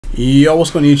Yo,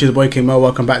 what's going on YouTube? The boy KingMo.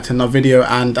 Welcome back to another video,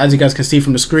 and as you guys can see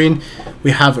from the screen,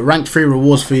 we have rank 3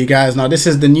 rewards for you guys. Now this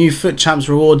is the new Foot Champs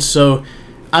rewards, so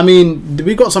I mean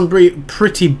we got some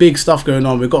pretty big stuff going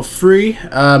on. We've got 3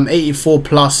 84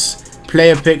 plus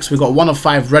player picks, we've got 1 of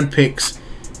 5 red picks,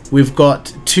 we've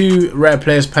got 2 rare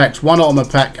players packs, 1 ultimate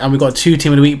pack, and we've got 2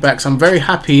 team of the week packs. I'm very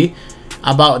happy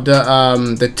about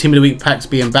the team of the week packs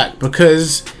being back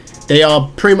because they are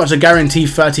pretty much a guaranteed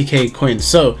 30k coins.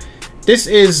 So this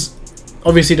is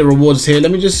obviously the rewards here.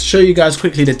 Let me just show you guys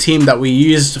quickly the team that we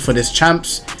used for this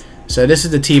champs. So this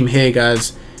is the team here,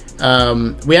 guys.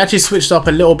 We actually switched up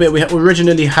a little bit. We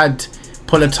originally had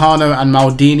Politano and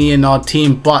Maldini in our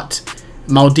team, but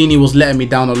Maldini was letting me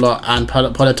down a lot and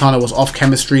Politano was off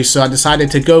chemistry, so I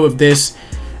decided to go with this.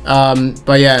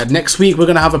 But yeah, next week we're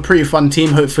gonna have a pretty fun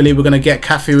team. Hopefully we're gonna get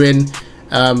Cafu in,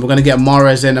 we're gonna get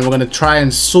Mahrez in, and we're gonna try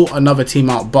and sort another team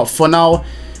out. But for now,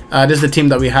 this is the team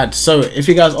that we had. So if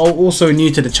you guys are also new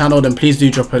to the channel, then please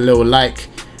do drop a little like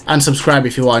and subscribe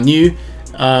if you are new.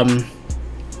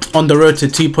 On the road to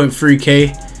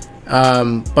 2.3k.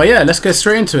 But yeah, let's get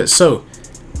straight into it. So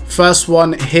first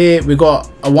one here, we got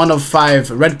a 1 of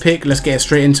 5 red pick. Let's get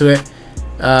straight into it.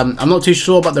 I'm not too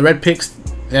sure about the red picks.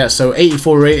 Yeah, so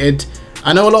 84 rated.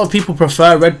 I know a lot of people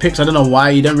prefer red picks. I don't know why.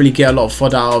 You don't really get a lot of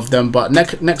fodder out of them. But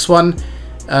next one,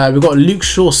 we've got Luke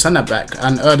Shaw centre back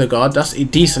and Erdegaard. That's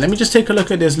decent. Let me just take a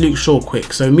look at this Luke Shaw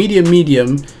quick. So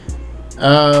medium.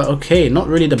 Okay, not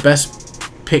really the best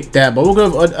pick there, but we'll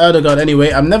go with Erdegaard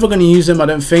anyway. I'm never going to use him, I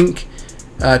don't think.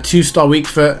 2-star weak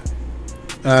foot,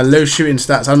 low shooting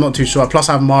stats. I'm not too sure. Plus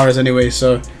I have Mahrez anyway,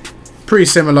 so pretty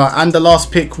similar. And the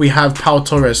last pick we have Pau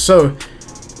Torres. So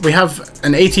we have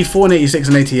an 84, an 86,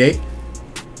 and 88,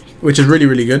 which is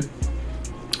really good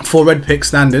for red pick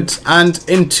standards. And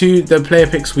into the player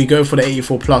picks we go for the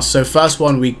 84 plus. So first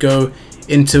one we go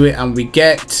into it and we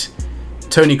get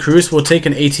Toni Kroos. We'll take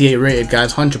an 88 rated,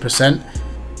 guys, 100%.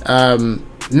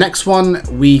 Next one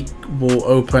we will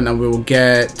open and we will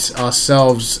get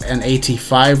ourselves an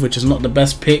 85, which is not the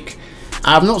best pick.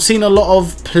 I've not seen a lot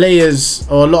of players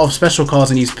or a lot of special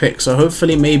cards in these picks, so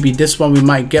hopefully maybe this one we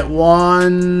might get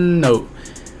one. No.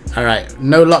 Alright,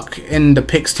 no luck in the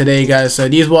picks today, guys. So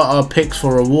these were our picks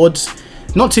for rewards.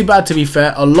 Not too bad, to be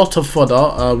fair. A lot of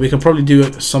fodder. We can probably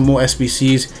do some more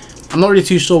SBCs. I'm not really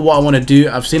too sure what I want to do.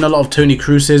 I've seen a lot of Toni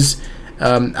Kroos's,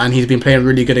 and he's been playing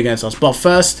really good against us. But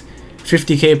first,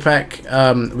 50k pack,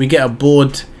 we get a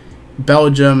board.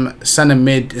 Belgium centre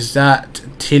mid, is that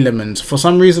Tielemans? For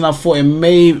some reason I thought it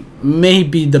may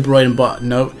be De Bruyne, but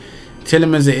no,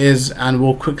 Tielemans it is. And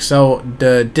we'll quick sell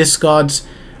the discards.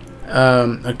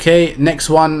 Okay, next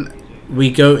one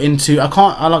we go into, I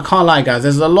can't lie, guys,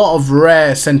 there's a lot of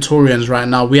rare Centurions right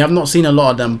now. We have not seen a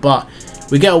lot of them, but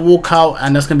we get a walkout,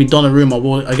 and that's gonna be Donnarumma.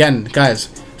 We'll, again, guys,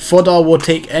 fodder will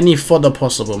take any fodder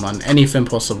possible, man, anything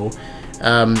possible,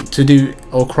 to do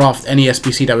or craft any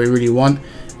SBC that we really want.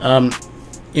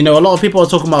 You know, a lot of people are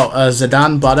talking about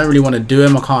Zidane, but I don't really want to do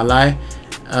him, I can't lie,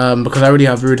 because I already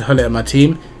have Ruud Gullit in my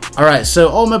team. Alright, so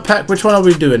ultimate pack, which one are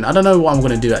we doing? I don't know what I'm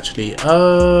going to do actually.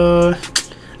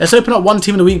 Let's open up one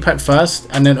team of the week pack first,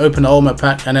 and then open the ultimate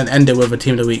pack, and then end it with a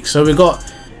team of the week. So we got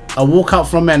a walkout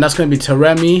from it, and that's going to be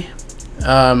Taremi,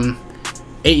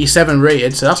 87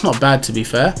 rated, so that's not bad, to be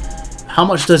fair. How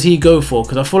much does he go for?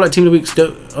 Because I feel like team of the weeks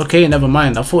don't... Okay, never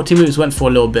mind. I thought team of the weeks went for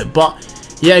a little bit, but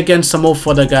yeah, again, some more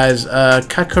fodder, guys.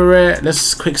 Kakare,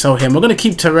 let's quick sell him. We're going to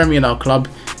keep Taremi in our club,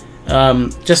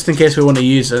 just in case we want to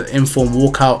use an inform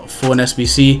walkout for an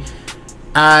SBC.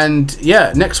 And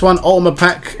yeah, next one, ultimate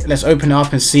pack. Let's open it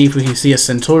up and see if we can see a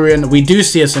Centurion. We do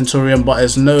see a Centurion, but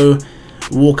there's no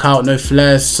walkout, no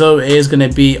flares, so it is going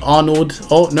to be Arnold.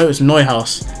 Oh no, it's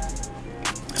Neuhaus.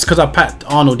 It's because I packed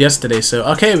Arnold yesterday. So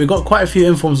okay, we got quite a few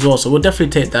informs as well, so we'll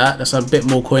definitely take that. That's a bit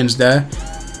more coins there.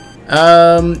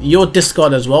 Your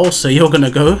discard as well, so you're gonna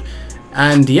go.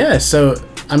 And yeah, so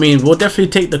I mean, we'll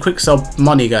definitely take the quick sell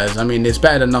money, guys. I mean, it's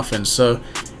better than nothing, so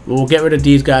we'll get rid of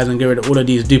these guys and get rid of all of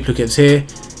these duplicates here.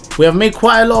 We have made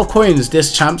quite a lot of coins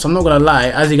this champs, I'm not gonna lie.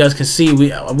 As you guys can see,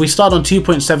 we start on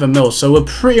 2.7 mil, so we're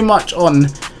pretty much on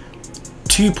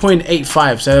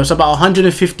 2.85, so it's about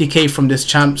 150k from this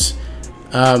champs.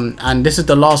 And this is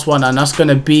the last one, and that's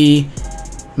gonna be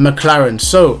McLaren.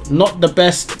 So not the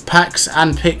best packs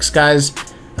and picks, guys,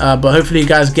 but hopefully you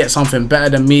guys get something better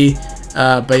than me.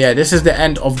 But yeah, this is the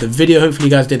end of the video. Hopefully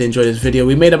you guys did enjoy this video.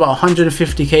 We made about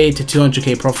 150k to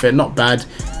 200k profit, not bad.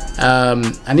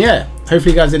 And yeah,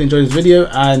 hopefully you guys did enjoy this video,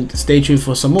 and stay tuned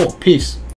for some more. Peace.